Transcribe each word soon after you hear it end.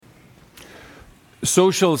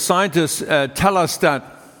Social scientists tell us that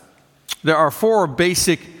there are four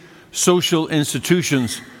basic social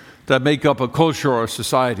institutions that make up a culture or a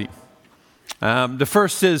society. The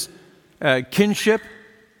first is kinship,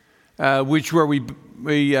 which where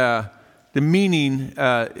the meaning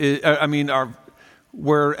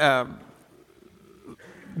where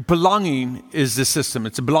belonging is the system.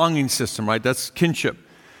 It's a belonging system, right? That's kinship.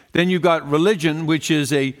 Then you've got religion, which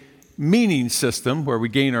is a meaning system where we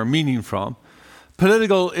gain our meaning from.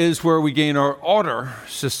 Political is where we gain our order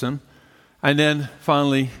system. And then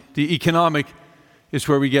finally, the economic is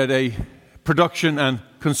where we get a production and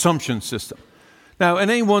consumption system. Now, in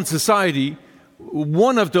any one society,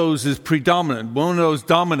 one of those is predominant. One of those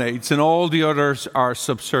dominates, and all the others are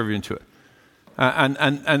subservient to it.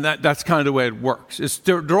 And that's kind of the way it works.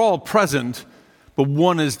 They're all present, but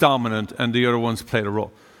one is dominant, and the other ones play the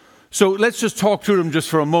role. So let's just talk through them just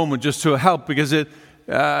for a moment, just to help, because we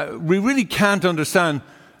really can't understand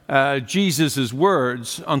Jesus'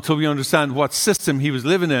 words until we understand what system he was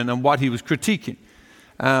living in and what he was critiquing.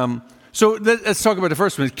 So let's talk about the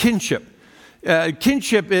first one, kinship.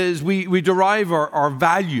 Kinship is we derive our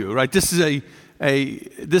value, right? This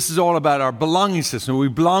is all about our belonging system. We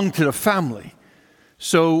belong to the family.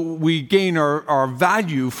 So we gain our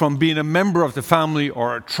value from being a member of the family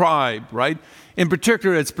or a tribe, right? In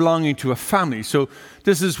particular, it's belonging to a family. So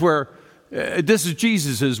this is where this is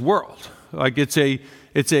Jesus' world. Like it's a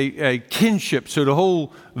kinship. So the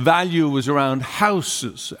whole value was around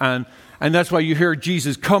houses, and that's why you hear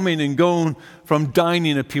Jesus coming and going from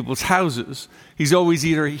dining at people's houses. He's always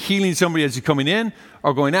either healing somebody as he's coming in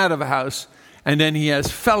or going out of a house, and then he has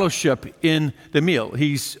fellowship in the meal.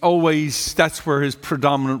 That's where his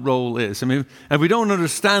predominant role is. I mean, if we don't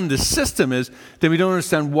understand the system then we don't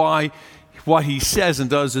understand why what he says and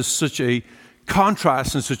does is such a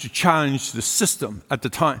contrast and such a challenge to the system at the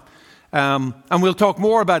time. And we'll talk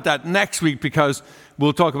more about that next week, because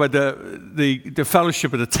we'll talk about the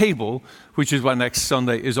fellowship at the table, which is what next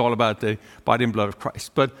Sunday is all about, the body and blood of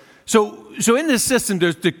Christ. But so in this system,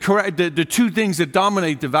 there's the two things that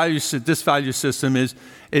dominate this value system is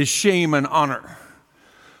shame and honor.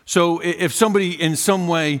 So if somebody in some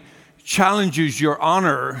way challenges your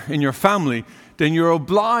honor in your family, then you're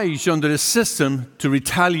obliged under the system to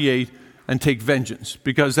retaliate and take vengeance,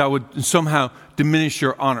 because that would somehow diminish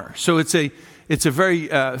your honor. So it's a very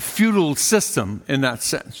feudal system in that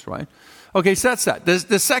sense, right? Okay, so that's that.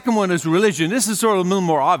 The second one is religion. This is sort of a little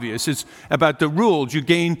more obvious. It's about the rules. You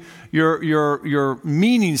gain your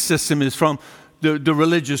meaning system is from the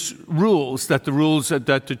religious rules that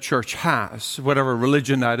the church has, whatever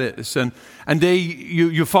religion that is, and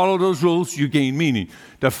you follow those rules, you gain meaning.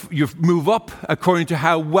 You move up according to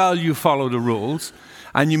how well you follow the rules,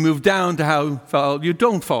 and you move down to how well you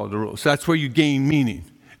don't follow the rules. That's where you gain meaning,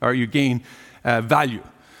 or you gain value.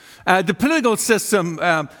 The political system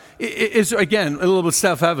is, again, a little bit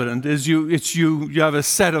self-evident. You have a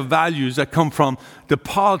set of values that come from the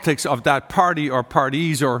politics of that party or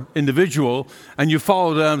parties or individual, and you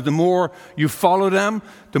follow them. The more you follow them,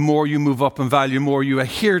 the more you move up in value. The more you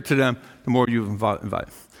adhere to them, the more you move in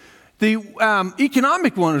value. The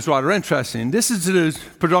economic one is rather interesting. This is the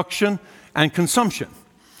production and consumption.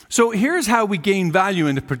 So here's how we gain value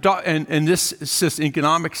in this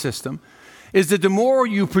economic system, is that the more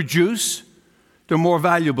you produce, the more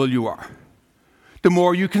valuable you are. The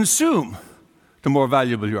more you consume, the more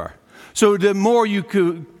valuable you are. So the more you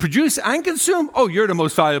produce and consume, you're the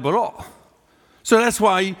most valuable of all. So that's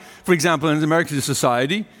why, for example, in American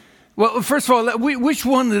society, well, first of all, which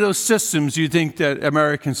one of those systems do you think that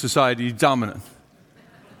American society is dominant?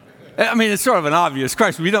 I mean, it's sort of an obvious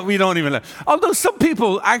question. We don't even know. Although some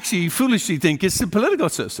people actually foolishly think it's the political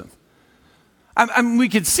system. And we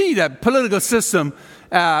can see that political system,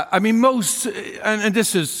 most, and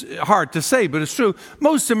this is hard to say, but it's true,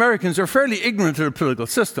 most Americans are fairly ignorant of the political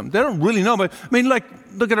system. They don't really know. But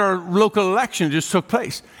look at our local election just took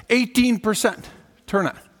place. 18%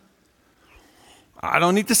 turnout. I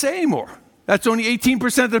don't need to say anymore. That's only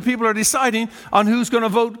 18% of the people are deciding on who's going to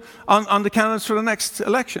vote on the candidates for the next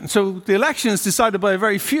election. So the election is decided by a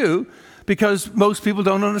very few, because most people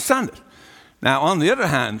don't understand it. Now, on the other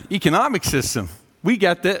hand, economic system, we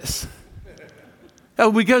get this.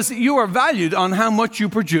 Because you are valued on how much you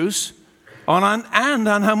produce and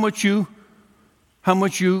on how much you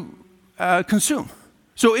consume.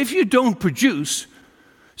 So if you don't produce,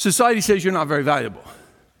 society says you're not very valuable.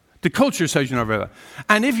 The culture says you're not very valuable.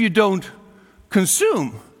 And if you don't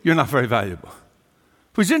consume, you're not very valuable.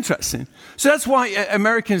 Which is interesting. So that's why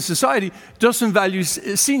American society doesn't value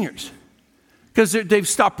seniors. Because they've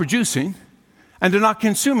stopped producing, and they're not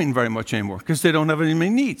consuming very much anymore, because they don't have any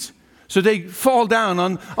needs. So they fall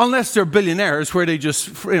down unless they're billionaires, where they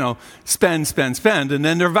just spend, and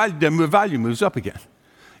then their value moves up again.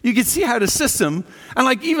 You can see how the system,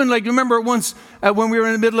 and remember once when we were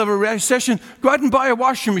in the middle of a recession, go out and buy a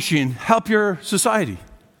washing machine, help your society.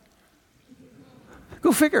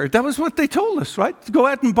 Go figure. That was what they told us, right? Go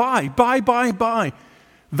out and buy.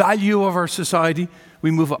 Value of our society,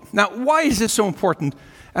 we move up. Now, why is this so important?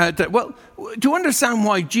 To understand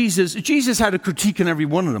why Jesus had a critique on every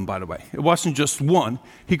one of them, by the way. It wasn't just one.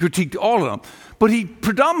 He critiqued all of them. But he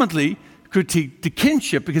predominantly critiqued the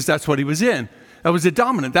kinship because that's what he was in. That was the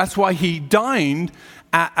dominant. That's why he dined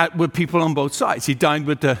with people on both sides. He dined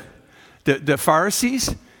with the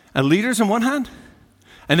Pharisees and leaders on one hand,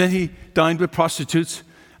 and then he dined with prostitutes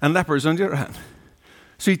and lepers on the other hand.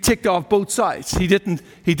 So he ticked off both sides. He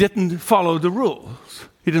didn't follow the rules.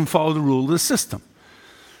 He didn't follow the rule of the system.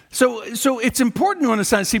 So it's important to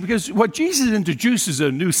understand, because what Jesus introduces is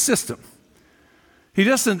a new system. He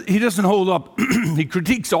doesn't hold up, he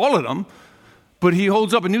critiques all of them, but he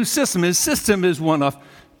holds up a new system. His system is one of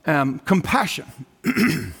compassion.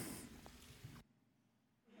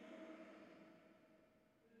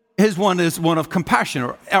 His one is one of compassion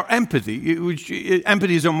or empathy.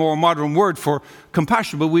 Empathy is a more modern word for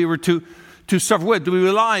compassion, but we were to suffer with. Do we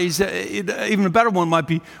realize even a better one might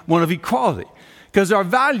be one of equality? Because our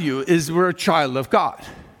value is we're a child of God.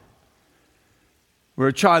 We're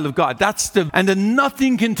a child of God. And then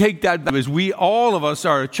nothing can take that value. All of us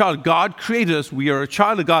are a child. God created us. We are a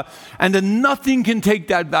child of God. And then nothing can take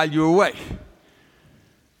that value away.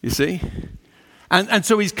 You see? And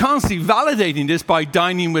so he's constantly validating this by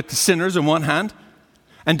dining with the sinners on one hand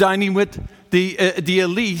and dining with the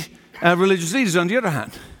elite religious leaders on the other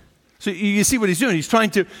hand. So you see what he's doing. He's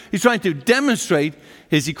trying to demonstrate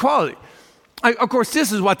his equality. Of course,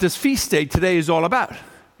 this is what this feast day today is all about.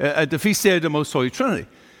 The feast day of the Most Holy Trinity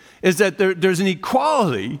is that there's an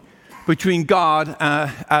equality between God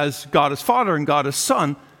as Father and God as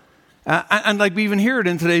Son. And like we even hear it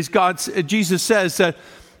in today's Jesus says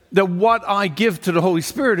that what I give to the Holy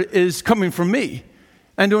Spirit is coming from me.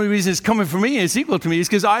 And the only reason it's coming from me, it's equal to me, is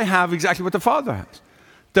because I have exactly what the Father has.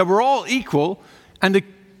 That we're all equal, and the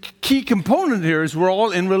key component here is we're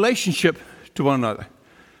all in relationship to one another.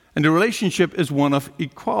 And the relationship is one of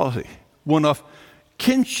equality, one of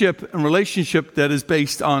kinship and relationship that is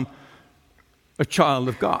based on a child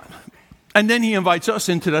of God. And then he invites us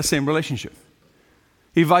into that same relationship.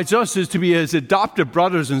 He invites us to be his adopted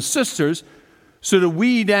brothers and sisters so that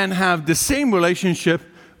we then have the same relationship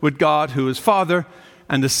with God, who is Father,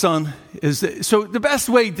 and the Son is... So the best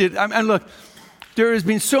way and look, there has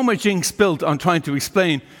been so much ink spilt on trying to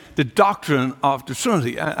explain the doctrine of the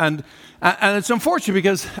Trinity. And it's unfortunate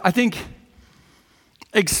because I think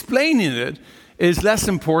explaining it is less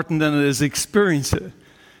important than it is experiencing it.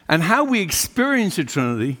 And how we experience the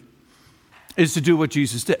Trinity is to do what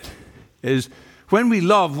Jesus did. Is when we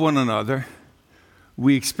love one another,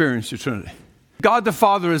 we experience the Trinity. God the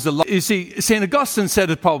Father is the love. You see, St. Augustine said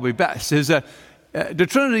it probably best, is that the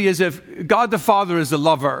Trinity is if God the Father is the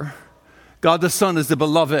lover, God the Son is the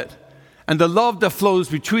beloved, and the love that flows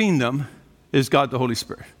between them is God the Holy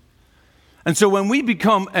Spirit. And so when we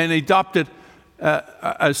become an adopted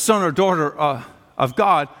a son or daughter of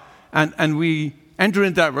God, and we enter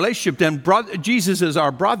into that relationship, then Jesus is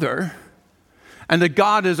our brother, and that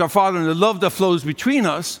God is our Father, and the love that flows between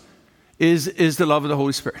us is the love of the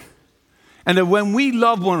Holy Spirit. And that when we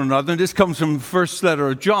love one another, and this comes from the first letter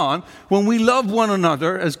of John, when we love one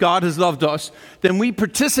another as God has loved us, then we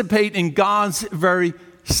participate in God's very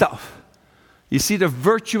self. You see the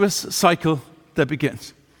virtuous cycle that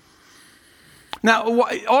begins. Now,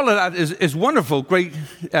 all of that is wonderful, great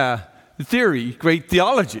theory, great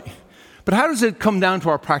theology. But how does it come down to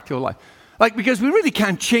our practical life? Because we really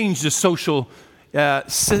can't change the social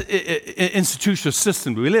institutional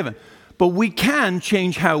system we live in. But we can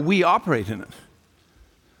change how we operate in it.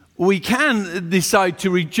 We can decide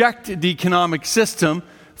to reject the economic system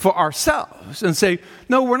for ourselves and say,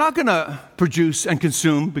 no, we're not going to produce and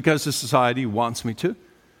consume because the society wants me to.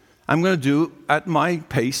 I'm going to do at my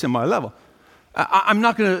pace and my level. I'm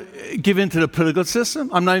not going to give in to the political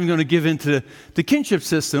system. I'm not even going to give in to the kinship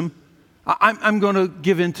system. I'm going to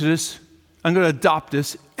give in to this. I'm going to adopt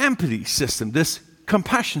this empathy system, this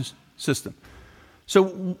compassion system.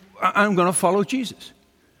 So I'm going to follow Jesus.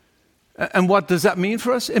 And what does that mean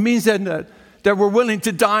for us? It means that we're willing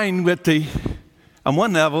to dine with on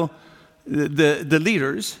one level, the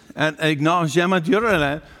leaders, and acknowledge them. At the other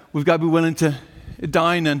level, we've got to be willing to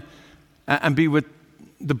dine and be with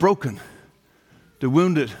the broken, the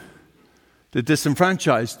wounded, the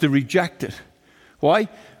disenfranchised, the rejected. Why?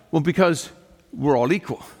 Well, because we're all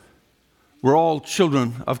equal. We're all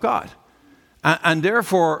children of God. And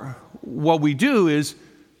therefore, what we do is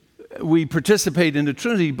we participate in the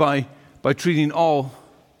Trinity by treating all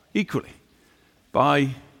equally,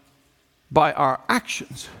 by our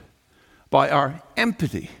actions, by our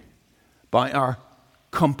empathy, by our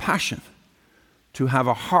compassion, to have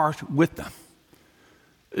a heart with them.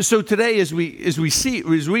 So today, as we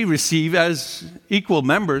receive as equal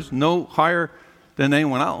members, no higher than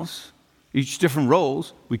anyone else, each different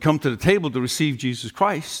roles, we come to the table to receive Jesus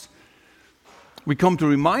Christ. We come to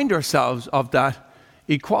remind ourselves of that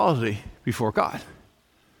equality before God.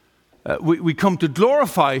 We come to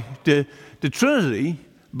glorify the Trinity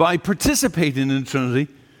by participating in the Trinity,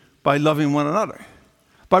 by loving one another,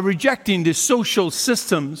 by rejecting the social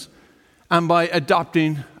systems, and by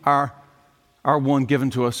adopting our one given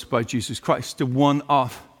to us by Jesus Christ, the one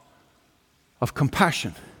of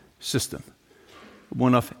compassion system,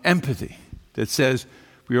 one of empathy that says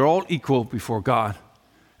we are all equal before God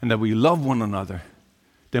and that we love one another.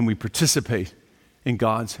 Then we participate in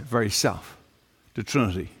God's very self, the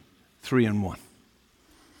Trinity, 3 in 1.